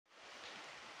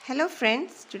Hello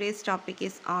friends, today's topic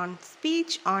is on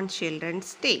speech on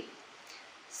Children's Day.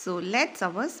 So let's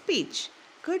our speech.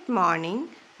 Good morning,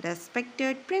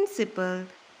 respected principal,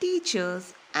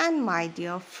 teachers and my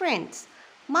dear friends.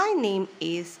 My name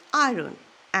is Arun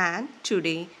and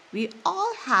today we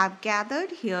all have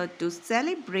gathered here to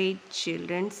celebrate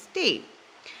Children's Day.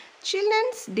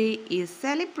 Children's Day is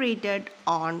celebrated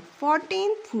on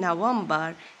 14th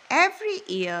November every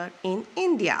year in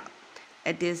India.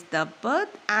 It is the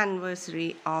birth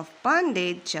anniversary of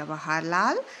Pandit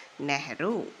Jawaharlal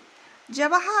Nehru.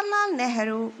 Jawaharlal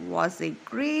Nehru was a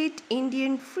great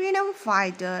Indian freedom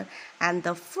fighter and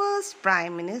the first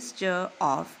Prime Minister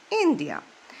of India.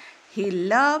 He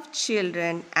loved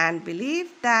children and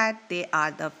believed that they are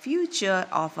the future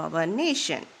of our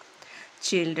nation.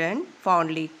 Children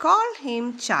fondly call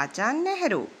him Chacha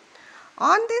Nehru.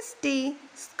 On this day,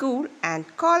 school and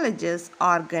colleges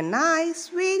organize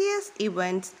various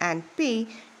events and pay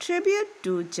tribute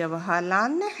to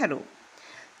Jawaharlal Nehru.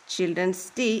 Children's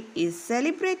Day is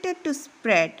celebrated to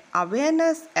spread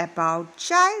awareness about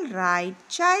child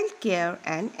rights, child care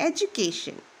and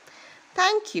education.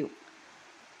 Thank you.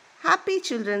 Happy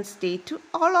Children's Day to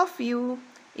all of you.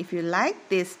 If you like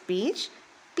this speech,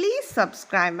 please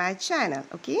subscribe my channel.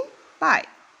 Okay? Bye.